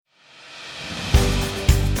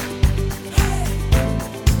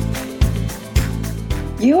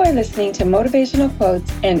You are listening to motivational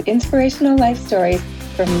quotes and inspirational life stories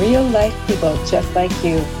from real life people just like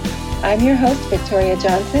you. I'm your host, Victoria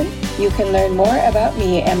Johnson. You can learn more about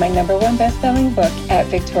me and my #1 best-selling book at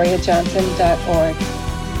victoriajohnson.org.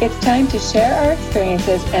 It's time to share our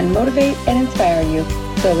experiences and motivate and inspire you.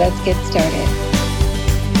 So let's get started.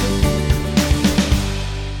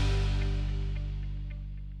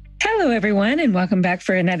 Hello, everyone, and welcome back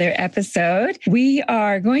for another episode. We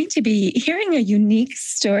are going to be hearing a unique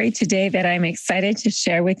story today that I'm excited to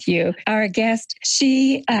share with you. Our guest,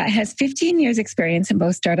 she has 15 years experience in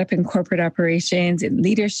both startup and corporate operations, in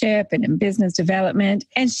leadership and in business development.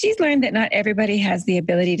 And she's learned that not everybody has the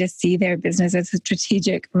ability to see their business as a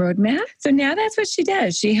strategic roadmap. So now that's what she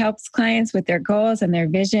does. She helps clients with their goals and their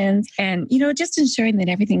visions and, just ensuring that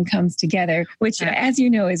everything comes together, which, as you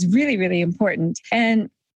know, is really, really important. And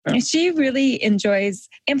she really enjoys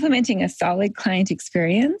implementing a solid client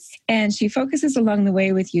experience, and she focuses along the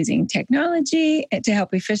way with using technology to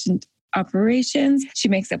help efficient operations. She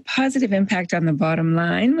makes a positive impact on the bottom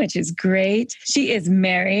line, which is great. She is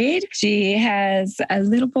married. She has a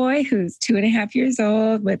little boy who's 2.5 years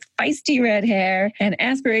old with feisty red hair and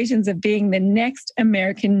aspirations of being the next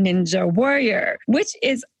American Ninja Warrior, which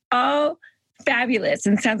is all fabulous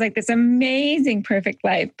and sounds like this amazing, perfect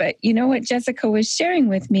life. But you know what Jessica was sharing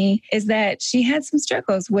with me is that she had some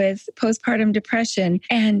struggles with postpartum depression.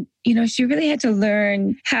 And, she really had to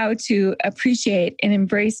learn how to appreciate and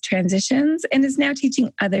embrace transitions and is now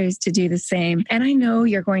teaching others to do the same. And I know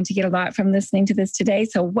you're going to get a lot from listening to this today.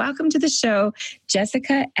 So welcome to the show,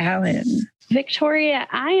 Jessica Allen. Victoria,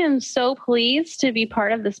 I am so pleased to be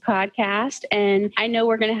part of this podcast, and I know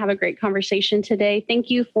we're going to have a great conversation today. Thank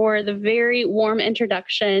you for the very warm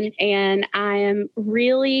introduction, and I am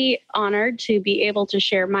really honored to be able to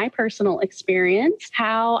share my personal experience,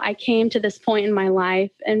 how I came to this point in my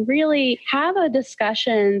life, and really have a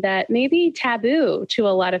discussion that may be taboo to a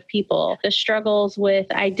lot of people. The struggles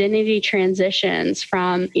with identity transitions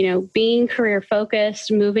from, being career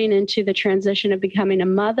focused, moving into the transition of becoming a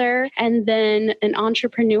mother, and then an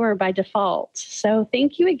entrepreneur by default. So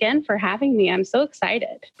thank you again for having me. I'm so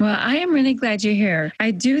excited. Well, I am really glad you're here. I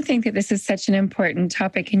do think that this is such an important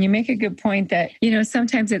topic. And you make a good point that,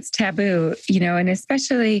 sometimes it's taboo, and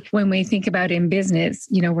especially when we think about in business,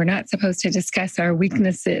 we're not supposed to discuss our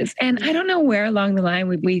weaknesses. And I don't know where along the line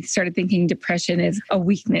we started thinking depression is a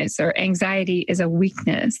weakness or anxiety is a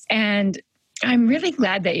weakness. And I'm really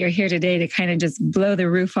glad that you're here today to kind of just blow the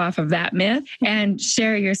roof off of that myth and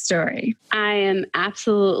share your story. I am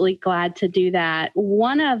absolutely glad to do that.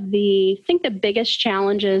 One of the biggest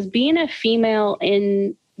challenges being a female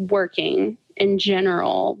in working in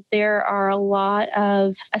general, there are a lot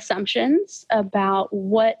of assumptions about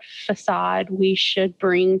what facade we should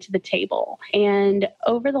bring to the table. And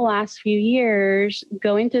over the last few years,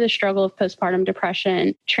 going through the struggle of postpartum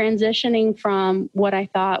depression, transitioning from what I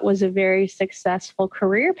thought was a very successful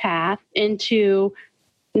career path into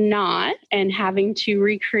not, and having to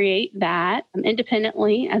recreate that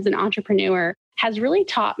independently as an entrepreneur, has really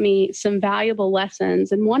taught me some valuable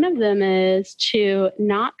lessons. And one of them is to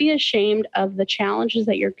not be ashamed of the challenges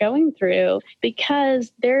that you're going through,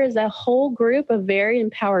 because there is a whole group of very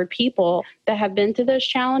empowered people that have been through those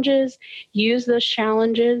challenges, used those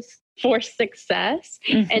challenges for success,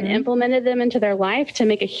 and implemented them into their life to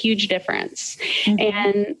make a huge difference.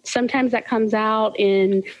 And sometimes that comes out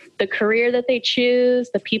in the career that they choose,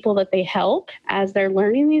 the people that they help as they're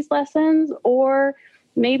learning these lessons, or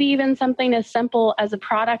maybe even something as simple as a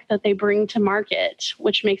product that they bring to market,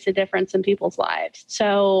 which makes a difference in people's lives.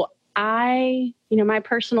 So my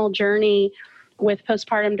personal journey with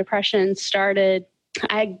postpartum depression started.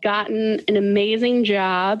 I had gotten an amazing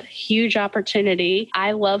job, huge opportunity.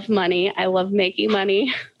 I love money. I love making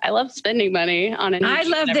money. I love spending money on it. I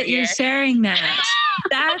love that you're sharing that.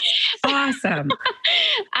 That's awesome.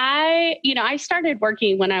 I started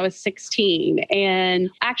working when I was 16 and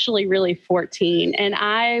actually really 14. And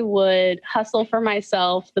I would hustle for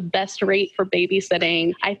myself the best rate for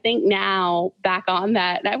babysitting. I think now back on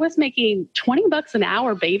that, I was making $20 an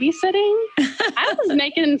hour babysitting. I was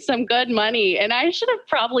making some good money, and I should have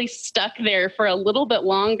probably stuck there for a little bit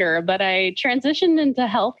longer, but I transitioned into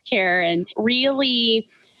healthcare and really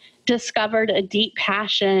discovered a deep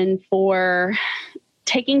passion for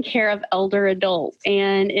taking care of elder adults.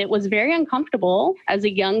 And it was very uncomfortable as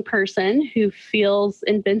a young person who feels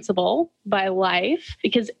invincible by life,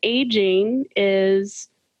 because aging is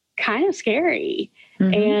kind of scary.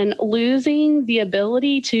 And losing the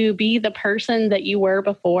ability to be the person that you were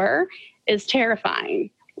before is terrifying.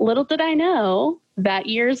 Little did I know that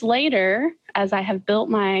years later, as I have built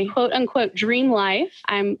my quote unquote dream life.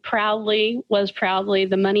 Was proudly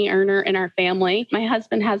the money earner in our family. My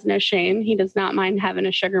husband has no shame. He does not mind having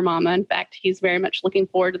a sugar mama. In fact, he's very much looking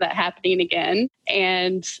forward to that happening again.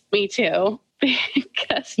 And me too,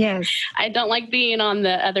 because Yes. I don't like being on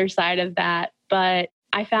the other side of that. But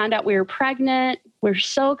I found out we were pregnant. We're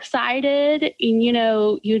so excited. And,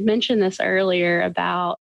 you had mentioned this earlier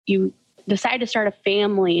about you decide to start a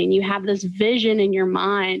family and you have this vision in your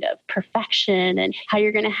mind of perfection and how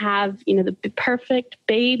you're going to have, the perfect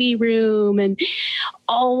baby room and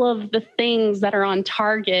all of the things that are on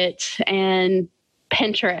Target and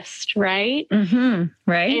Pinterest, right? Mm-hmm.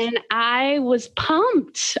 Right. And I was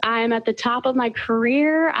pumped. I'm at the top of my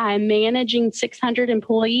career. I'm managing 600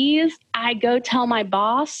 employees. I go tell my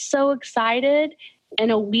boss, so excited. And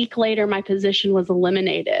a week later, my position was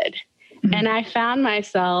eliminated. Mm-hmm. And I found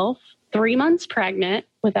myself 3 months pregnant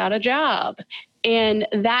without a job. And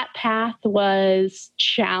that path was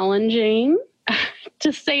challenging,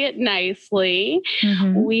 to say it nicely.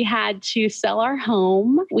 Mm-hmm. We had to sell our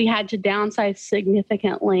home. We had to downsize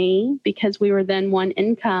significantly because we were then one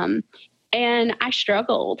income. And I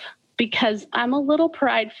struggled because I'm a little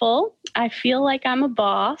prideful. I feel like I'm a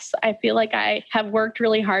boss. I feel like I have worked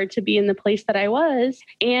really hard to be in the place that I was.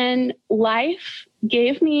 And life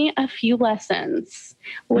gave me a few lessons,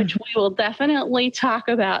 which we will definitely talk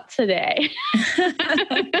about today.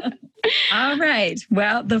 All right.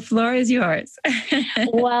 Well, the floor is yours.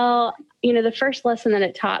 Well, the first lesson that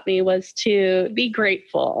it taught me was to be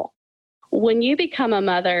grateful. When you become a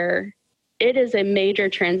mother, it is a major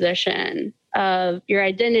transition of your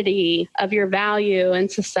identity, of your value in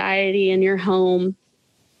society, in your home.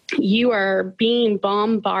 You are being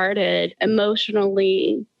bombarded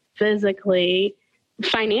emotionally, physically,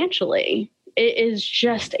 financially. It is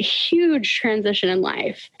just a huge transition in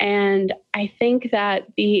life. And I think that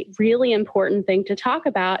the really important thing to talk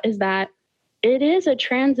about is that it is a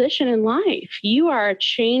transition in life. You are a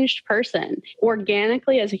changed person.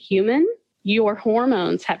 Organically as a human, your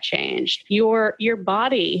hormones have changed. Your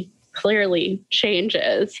body clearly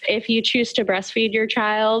changes. If you choose to breastfeed your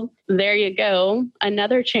child, there you go,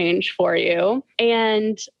 another change for you.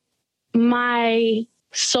 And my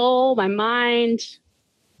soul, my mind,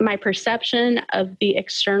 my perception of the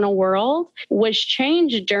external world was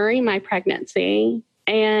changed during my pregnancy.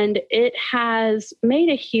 And it has made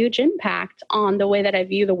a huge impact on the way that I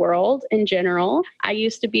view the world in general. I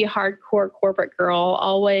used to be a hardcore corporate girl,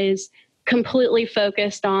 always completely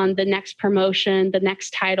focused on the next promotion, the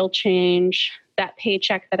next title change, that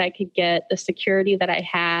paycheck that I could get, the security that I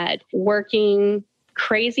had, working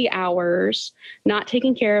crazy hours, not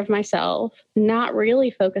taking care of myself, not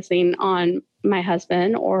really focusing on my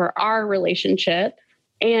husband or our relationship.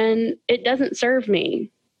 And it doesn't serve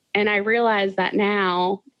me. And I realize that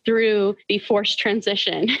now through the forced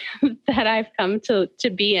transition that I've come to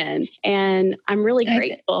be in. And I'm really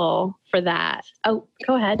grateful for that. Oh,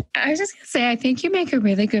 go ahead. I was just going to say, I think you make a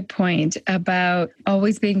really good point about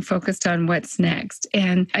always being focused on what's next.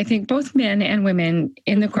 And I think both men and women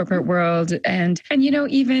in the corporate world and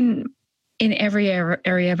even in every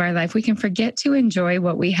area of our life, we can forget to enjoy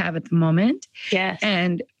what we have at the moment. Yes.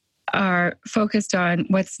 And are focused on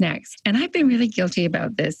what's next. And I've been really guilty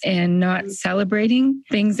about this and not celebrating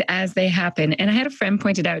things as they happen. And I had a friend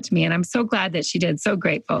pointed out to me, and I'm so glad that she did, so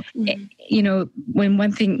grateful. Mm-hmm. When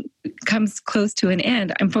one thing comes close to an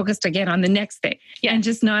end, I'm focused again on the next thing and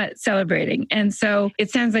just not celebrating. And so it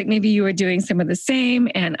sounds like maybe you were doing some of the same.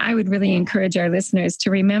 And I would really encourage our listeners to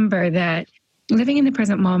remember that living in the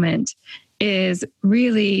present moment is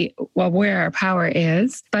really, where our power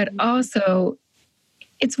is, but also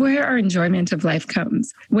it's where our enjoyment of life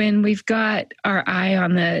comes. When we've got our eye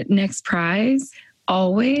on the next prize,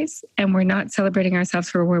 always, and we're not celebrating ourselves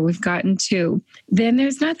for where we've gotten to, then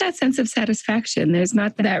there's not that sense of satisfaction. There's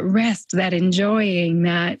not that rest, that enjoying,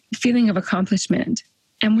 that feeling of accomplishment.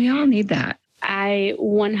 And we all need that. I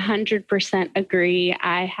 100% agree.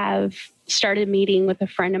 I have started meeting with a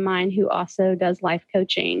friend of mine who also does life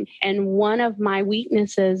coaching. And one of my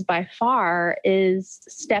weaknesses by far is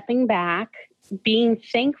stepping back, being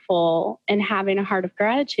thankful, and having a heart of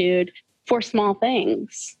gratitude for small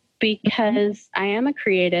things. Because I am a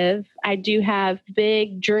creative, I do have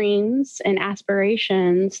big dreams and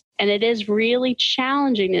aspirations, and it is really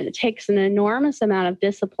challenging, and it takes an enormous amount of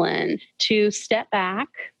discipline to step back,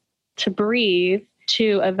 to breathe,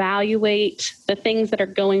 to evaluate the things that are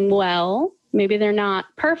going well. Maybe they're not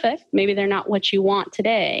perfect, maybe they're not what you want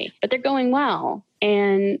today, but they're going well.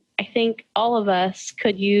 And I think all of us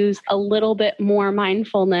could use a little bit more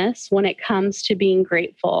mindfulness when it comes to being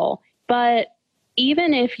grateful. But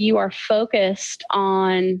even if you are focused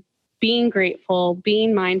on being grateful,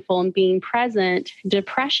 being mindful, and being present,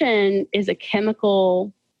 depression is a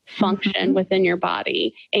chemical function within your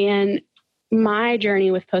body. And my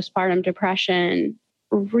journey with postpartum depression,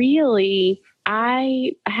 really,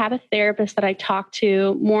 I have a therapist that I talk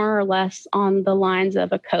to more or less on the lines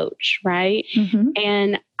of a coach, right?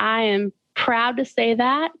 And I am proud to say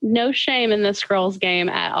that. No shame in this girl's game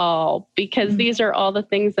at all, because these are all the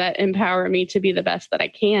things that empower me to be the best that I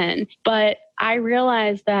can. But I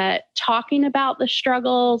realized that talking about the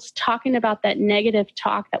struggles, talking about that negative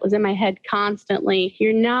talk that was in my head constantly,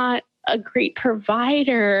 you're not a great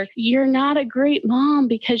provider, you're not a great mom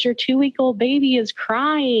because your 2-week-old baby is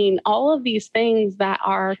crying, all of these things that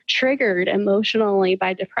are triggered emotionally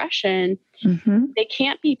by depression, they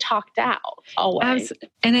can't be talked out always.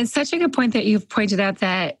 And it's such a good point that you've pointed out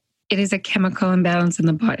that it is a chemical imbalance in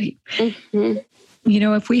the body. You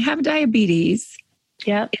know, if we have diabetes,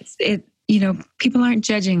 people aren't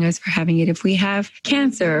judging us for having it. If we have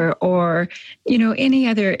cancer or, any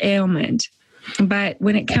other ailment. But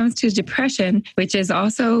when it comes to depression, which is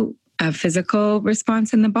also a physical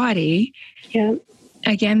response in the body,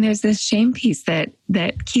 again, there's this shame piece that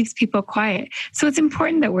keeps people quiet. So it's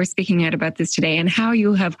important that we're speaking out about this today and how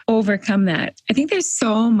you have overcome that. I think there's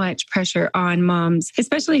so much pressure on moms,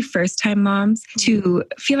 especially first-time moms, to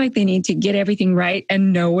feel like they need to get everything right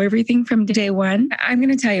and know everything from day one. I'm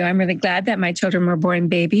going to tell you, I'm really glad that my children were born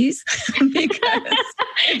babies because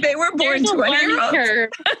they were born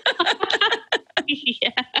 20-year-olds.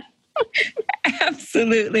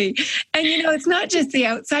 Absolutely. And, it's not just the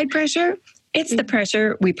outside pressure. It's the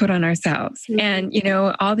pressure we put on ourselves. And,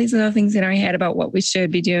 all these little things in our head about what we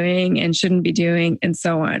should be doing and shouldn't be doing and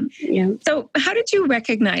so on. So how did you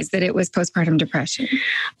recognize that it was postpartum depression?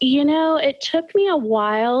 It took me a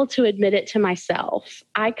while to admit it to myself.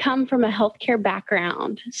 I come from a healthcare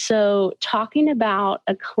background. So talking about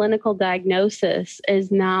a clinical diagnosis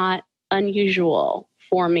is not unusual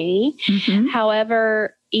for me.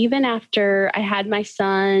 However, even after I had my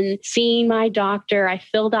son, seeing my doctor, I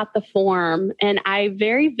filled out the form, and I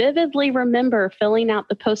very vividly remember filling out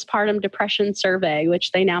the postpartum depression survey,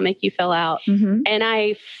 which they now make you fill out. And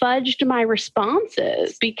I fudged my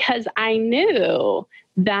responses because I knew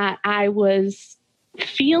that I was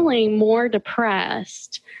feeling more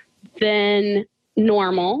depressed than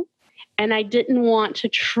normal. And I didn't want to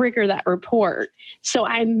trigger that report. So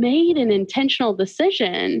I made an intentional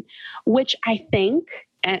decision, which I think,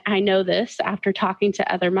 and I know this after talking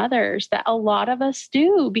to other mothers, that a lot of us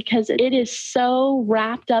do because it is so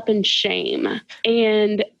wrapped up in shame.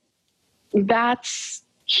 And that's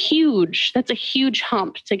huge. That's a huge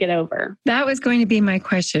hump to get over. That was going to be my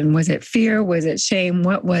question. Was it fear? Was it shame?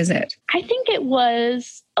 What was it? I think it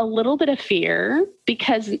was a little bit of fear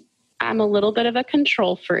because I'm a little bit of a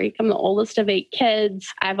control freak. I'm the oldest of 8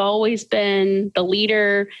 kids. I've always been the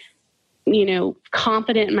leader,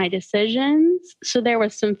 confident in my decisions. So there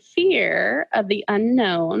was some fear of the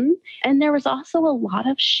unknown. And there was also a lot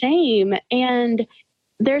of shame. And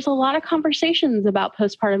there's a lot of conversations about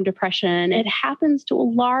postpartum depression. It happens to a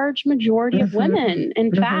large majority of women.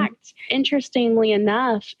 In fact, interestingly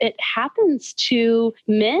enough, it happens to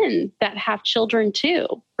men that have children too,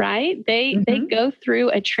 right? They go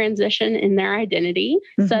through a transition in their identity.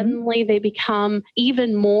 Suddenly they become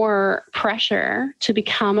even more pressure to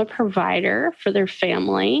become a provider for their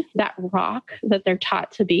family, that rock that they're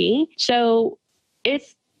taught to be. So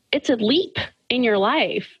it's a leap in your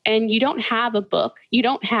life, and you don't have a book. You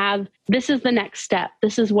don't have, this is the next step.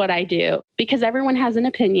 This is what I do, because everyone has an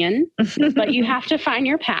opinion, but you have to find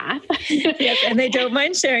your path. Yes, and they don't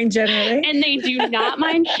mind sharing generally. And they do not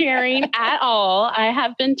mind sharing at all. I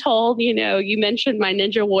have been told, you mentioned my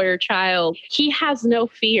Ninja Warrior child. He has no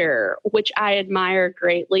fear, which I admire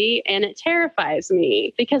greatly. And it terrifies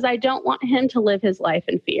me because I don't want him to live his life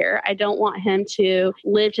in fear. I don't want him to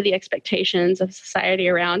live to the expectations of society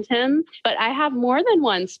around him. But I have more than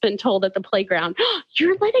once been told at the playground, oh,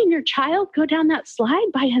 you're letting your child go down that slide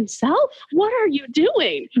by himself? What are you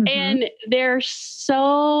doing? And there's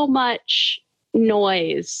so much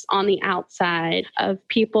noise on the outside of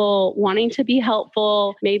people wanting to be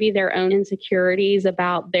helpful, maybe their own insecurities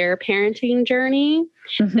about their parenting journey,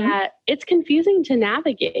 that it's confusing to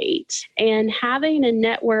navigate. And having a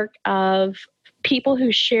network of people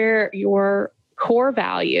who share your core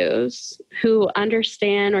values, who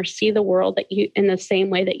understand or see the world that you in the same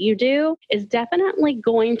way that you do, is definitely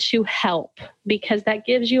going to help, because that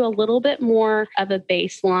gives you a little bit more of a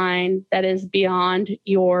baseline that is beyond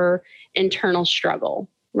your internal struggle,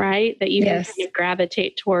 right? That you can kind of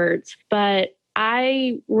gravitate towards. But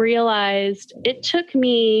I realized it took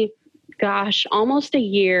me almost a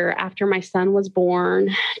year after my son was born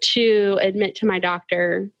to admit to my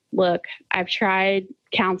doctor, look, I've tried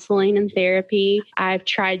counseling and therapy. I've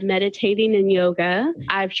tried meditating and yoga.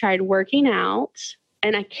 I've tried working out,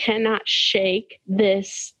 and I cannot shake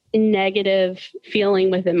this negative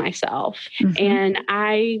feeling within myself. And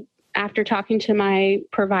after talking to my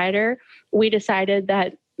provider, we decided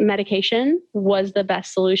that medication was the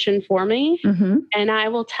best solution for me. And I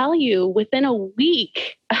will tell you, within a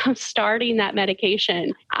week of starting that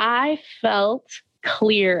medication, I felt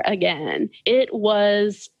clear again. It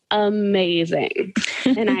was amazing.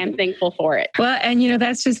 And I am thankful for it. Well, and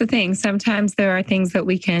that's just the thing. Sometimes there are things that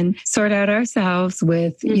we can sort out ourselves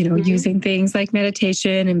with, using things like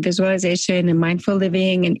meditation and visualization and mindful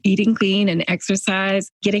living and eating clean and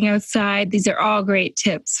exercise, getting outside. These are all great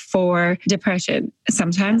tips for depression.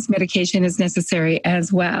 Sometimes medication is necessary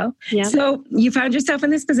as well. Yep. So you found yourself in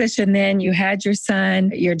this position then, you had your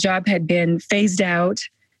son, your job had been phased out.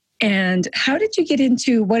 And how did you get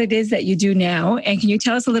into what it is that you do now? And can you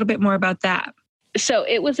tell us a little bit more about that? So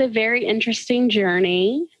it was a very interesting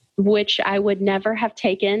journey, which I would never have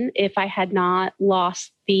taken if I had not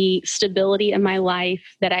lost the stability in my life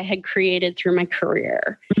that I had created through my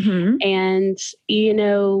career. And,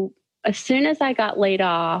 as soon as I got laid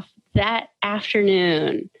off that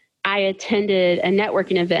afternoon, I attended a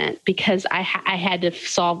networking event because I had to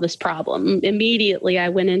solve this problem. Immediately, I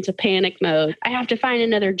went into panic mode. I have to find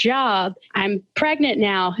another job. I'm pregnant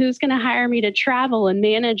now. Who's going to hire me to travel and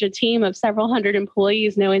manage a team of several hundred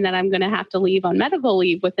employees, knowing that I'm going to have to leave on medical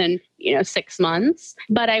leave within 6 months?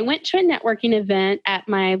 But I went to a networking event at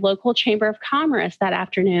my local Chamber of Commerce that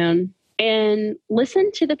afternoon and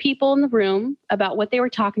listened to the people in the room about what they were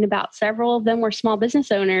talking about. Several of them were small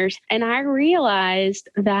business owners. And I realized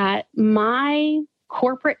that my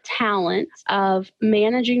corporate talent of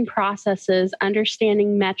managing processes,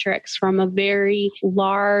 understanding metrics from a very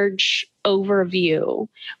large overview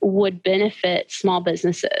would benefit small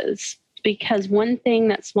businesses. Because one thing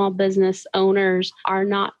that small business owners are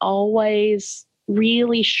not always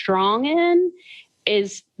really strong in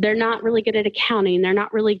is they're not really good at accounting. They're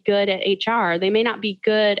not really good at HR. They may not be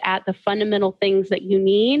good at the fundamental things that you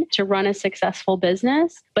need to run a successful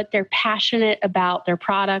business, but they're passionate about their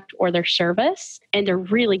product or their service, and they're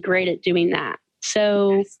really great at doing that.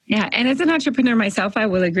 So, yeah. And as an entrepreneur myself, I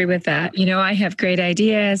will agree with that. I have great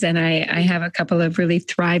ideas and I have a couple of really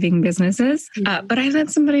thriving businesses, but I let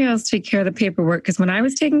somebody else take care of the paperwork because when I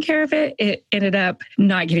was taking care of it, it ended up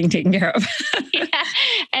not getting taken care of. Yeah.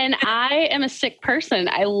 And I am a sick person.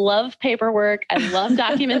 I love paperwork. I love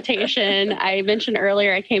documentation. I mentioned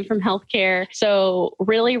earlier, I came from healthcare. So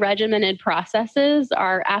really regimented processes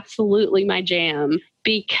are absolutely my jam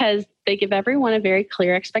because they give everyone a very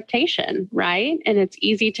clear expectation, right? And it's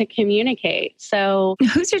easy to communicate. So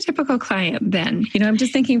who's your typical client then? I'm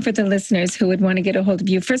just thinking for the listeners who would want to get a hold of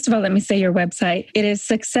you. First of all, let me say your website. It is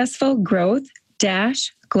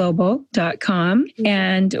successfulgrowth-global.com.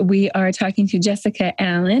 And we are talking to Jessica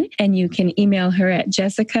Allen, and you can email her at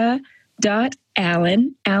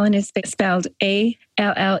jessica.allen. Allen is spelled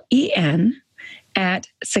Allen at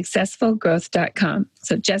successfulgrowth.com.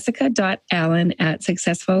 So jessica.allen at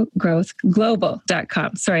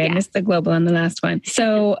successfulgrowthglobal.com. Sorry, I missed the global on the last one.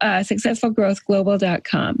 So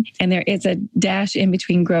successfulgrowthglobal.com. And there is a dash in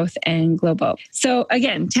between growth and global. So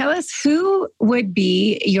again, tell us who would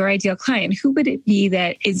be your ideal client? Who would it be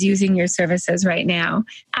that is using your services right now?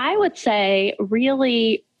 I would say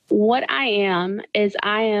really what I am is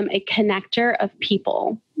I am a connector of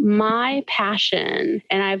people. My passion,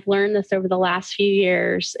 and I've learned this over the last few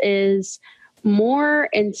years, is more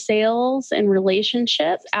in sales and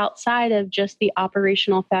relationships outside of just the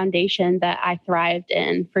operational foundation that I thrived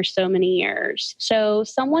in for so many years. So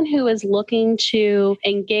someone who is looking to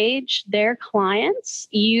engage their clients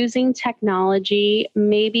using technology,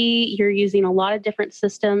 maybe you're using a lot of different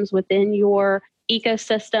systems within your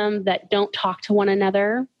ecosystem that don't talk to one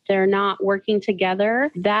another. They're not working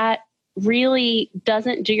together. That really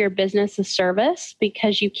doesn't do your business a service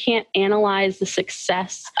because you can't analyze the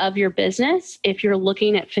success of your business if you're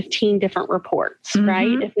looking at 15 different reports,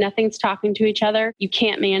 right? If nothing's talking to each other, you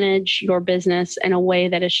can't manage your business in a way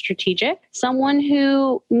that is strategic. Someone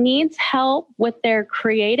who needs help with their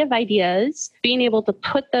creative ideas, being able to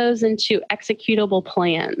put those into executable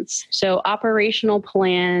plans. So operational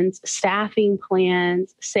plans, staffing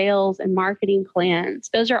plans, sales and marketing plans.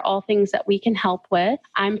 Those are all things that we can help with.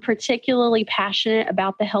 I'm particularly passionate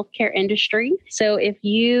about the healthcare industry. So if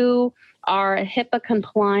you are a HIPAA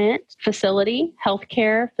compliant facility,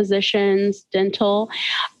 healthcare, physicians, dental,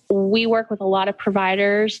 we work with a lot of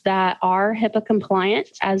providers that are HIPAA compliant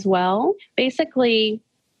as well. Basically,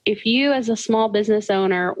 if you as a small business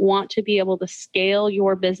owner want to be able to scale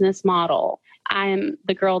your business model, I'm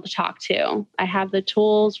the girl to talk to. I have the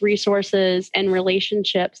tools, resources, and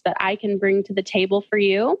relationships that I can bring to the table for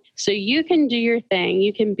you. So you can do your thing.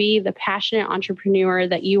 You can be the passionate entrepreneur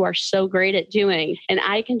that you are so great at doing. And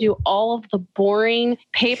I can do all of the boring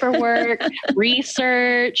paperwork,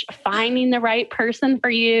 research, finding the right person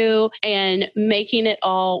for you, and making it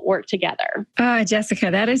all work together. Jessica,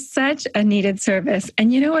 that is such a needed service.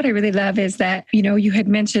 And you know what I really love is that, you had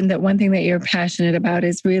mentioned that one thing that you're passionate about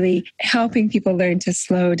is really helping people learn to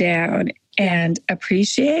slow down and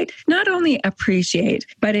appreciate, not only appreciate,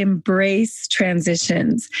 but embrace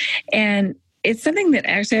transitions. And it's something that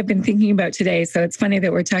actually I've been thinking about today. So it's funny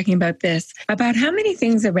that we're talking about this, about how many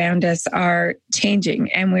things around us are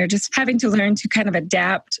changing and we're just having to learn to kind of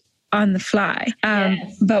adapt on the fly.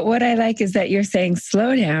 Yes. But what I like is that you're saying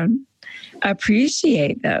slow down,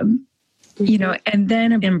 appreciate them, and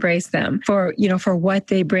then embrace them for what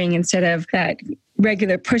they bring instead of that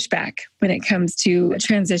regular pushback when it comes to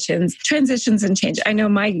transitions and change. I know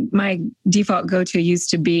my default go-to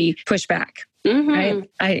used to be pushback. Right?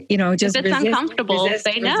 I just if it's resist, uncomfortable,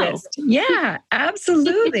 say no. Yeah,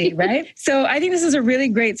 absolutely. Right. So I think this is a really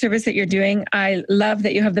great service that you're doing. I love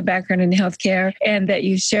that you have the background in healthcare and that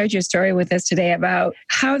you shared your story with us today about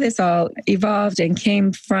how this all evolved and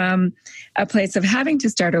came from a place of having to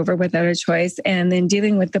start over without a choice and then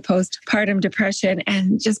dealing with the postpartum depression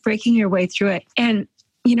and just breaking your way through it. And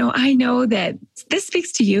I know that this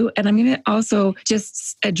speaks to you, and I'm going to also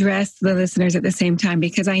just address the listeners at the same time,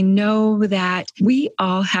 because I know that we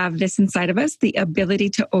all have this inside of us, the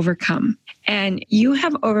ability to overcome. And you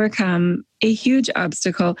have overcome a huge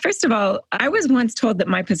obstacle. First of all, I was once told that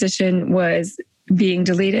my position was being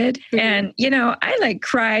deleted. And, I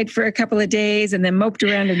cried for a couple of days and then moped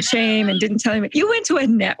around in shame and didn't tell him. You went to a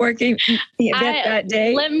networking event that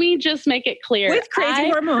day. Let me just make it clear. With crazy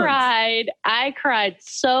hormones. I cried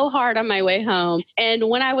so hard on my way home. And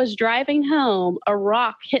when I was driving home, a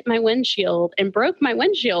rock hit my windshield and broke my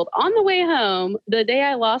windshield on the way home the day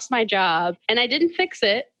I lost my job. And I didn't fix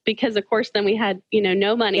it because, of course, then we had,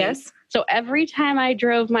 no money. Yes. So every time I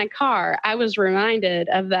drove my car, I was reminded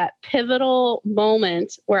of that pivotal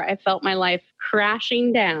moment where I felt my life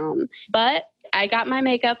crashing down. But I got my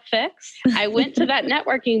makeup fixed. I went to that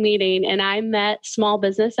networking meeting and I met small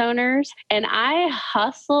business owners and I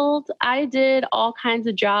hustled. I did all kinds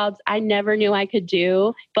of jobs I never knew I could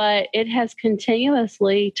do, but it has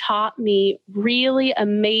continuously taught me really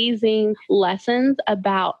amazing lessons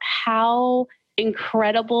about how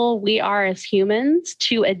incredible we are as humans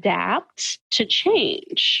to adapt to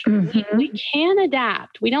change. We can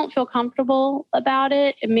adapt. We don't feel comfortable about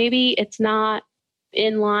it. Maybe it's not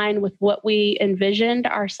in line with what we envisioned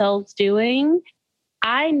ourselves doing.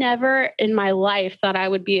 I never in my life thought I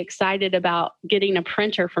would be excited about getting a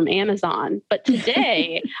printer from Amazon. But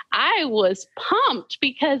today I was pumped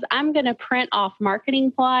because I'm going to print off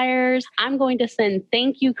marketing flyers. I'm going to send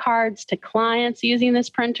thank you cards to clients using this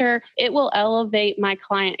printer. It will elevate my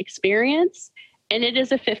client experience. And it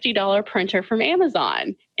is a $50 printer from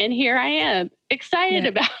Amazon. And here I am excited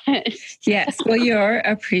about it. Yes. Well, you're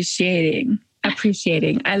appreciating.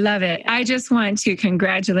 I love it. I just want to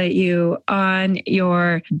congratulate you on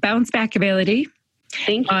your bounce back ability.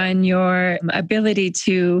 Thank you. On your ability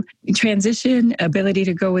to transition, ability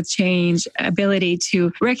to go with change, ability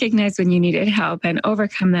to recognize when you needed help and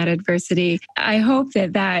overcome that adversity. I hope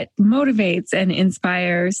that motivates and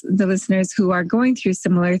inspires the listeners who are going through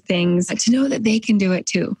similar things to know that they can do it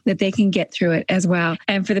too, that they can get through it as well.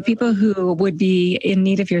 And for the people who would be in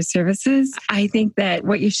need of your services, I think that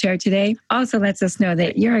what you shared today also lets us know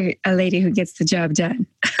that you're a lady who gets the job done.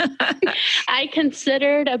 I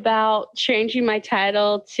considered about changing my title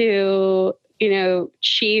to,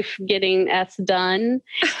 chief getting S done.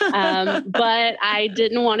 But I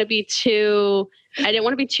didn't want to be too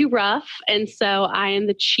rough. And so I am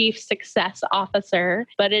the chief success officer,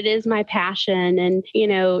 but it is my passion. And,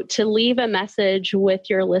 to leave a message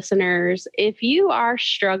with your listeners, if you are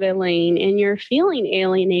struggling and you're feeling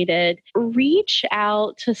alienated, reach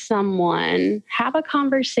out to someone, have a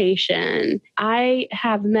conversation. I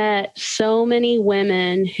have met so many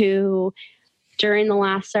women who during the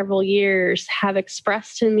last several years have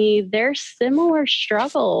expressed to me their similar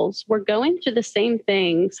struggles. We're going through the same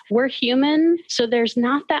things. We're human, so there's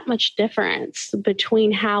not that much difference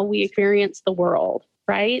between how we experience the world,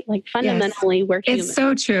 right? Like fundamentally, yes, we're human. It's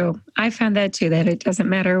so true. I found that too, that it doesn't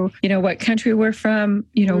matter, what country we're from,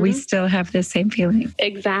 we still have the same feeling.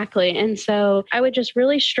 Exactly. And so I would just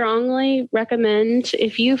really strongly recommend,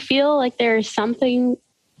 if you feel like there is something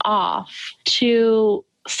off, to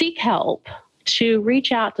seek help. to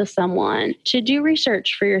reach out to someone, to do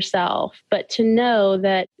research for yourself, but to know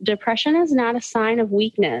that depression is not a sign of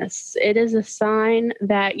weakness. It is a sign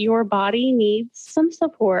that your body needs some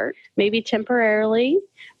support, maybe temporarily,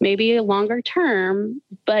 maybe longer term,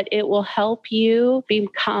 but it will help you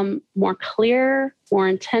become more clear, more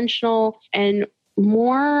intentional, and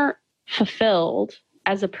more fulfilled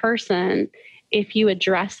as a person if you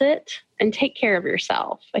address it and take care of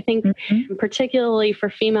yourself. I think particularly for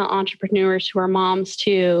female entrepreneurs who are moms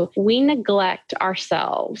too, we neglect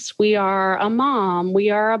ourselves. We are a mom, we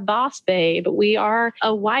are a boss babe, we are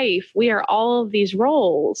a wife, we are all of these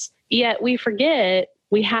roles. Yet we forget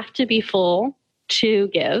we have to be full to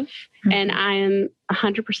give. And I am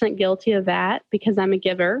 100% guilty of that because I'm a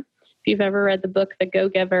giver. If you've ever read the book, The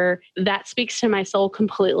Go-Giver, that speaks to my soul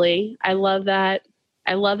completely. I love that.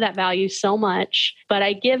 I love that value so much, but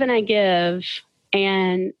I give and I give,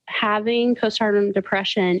 and having postpartum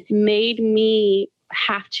depression made me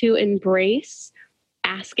have to embrace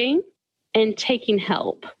asking and taking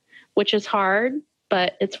help, which is hard,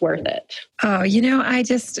 but it's worth it. Oh, I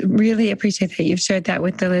just really appreciate that you've shared that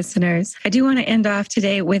with the listeners. I do want to end off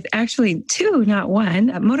today with actually two, not one,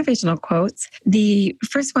 motivational quotes. The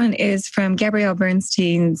first one is from Gabrielle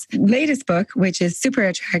Bernstein's latest book, which is Super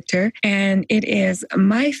Attractor. And it is,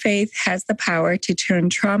 "My faith has the power to turn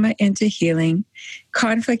trauma into healing,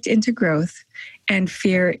 conflict into growth, and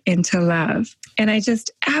fear into love." And I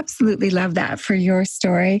just absolutely love that for your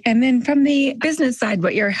story. And then from the business side,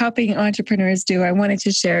 what you're helping entrepreneurs do, I wanted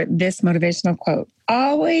to share this motivational quote.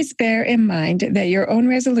 "Always bear in mind that your own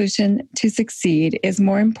resolution to succeed is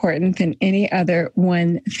more important than any other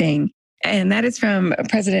one thing." And that is from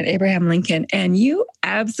President Abraham Lincoln. And you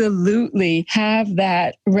absolutely have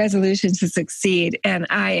that resolution to succeed. And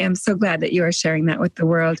I am so glad that you are sharing that with the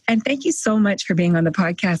world. And thank you so much for being on the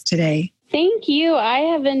podcast today. Thank you. I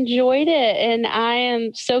have enjoyed it, and I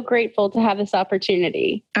am so grateful to have this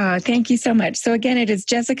opportunity. Thank you so much. So again, it is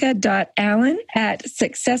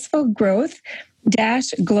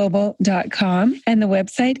jessica.allen@successfulgrowth-global.com, and the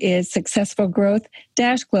website is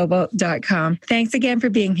successfulgrowth-global.com. Thanks again for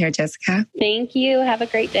being here, Jessica. Thank you. Have a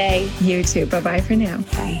great day. You too. Bye-bye for now.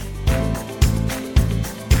 Bye.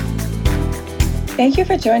 Thank you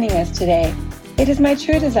for joining us today. It is my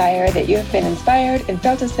true desire that you have been inspired and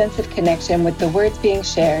felt a sense of connection with the words being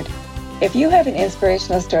shared. If you have an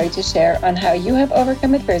inspirational story to share on how you have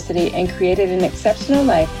overcome adversity and created an exceptional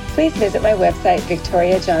life, please visit my website,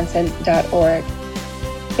 victoriajohnson.org.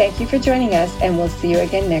 Thank you for joining us, and we'll see you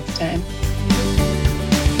again next time.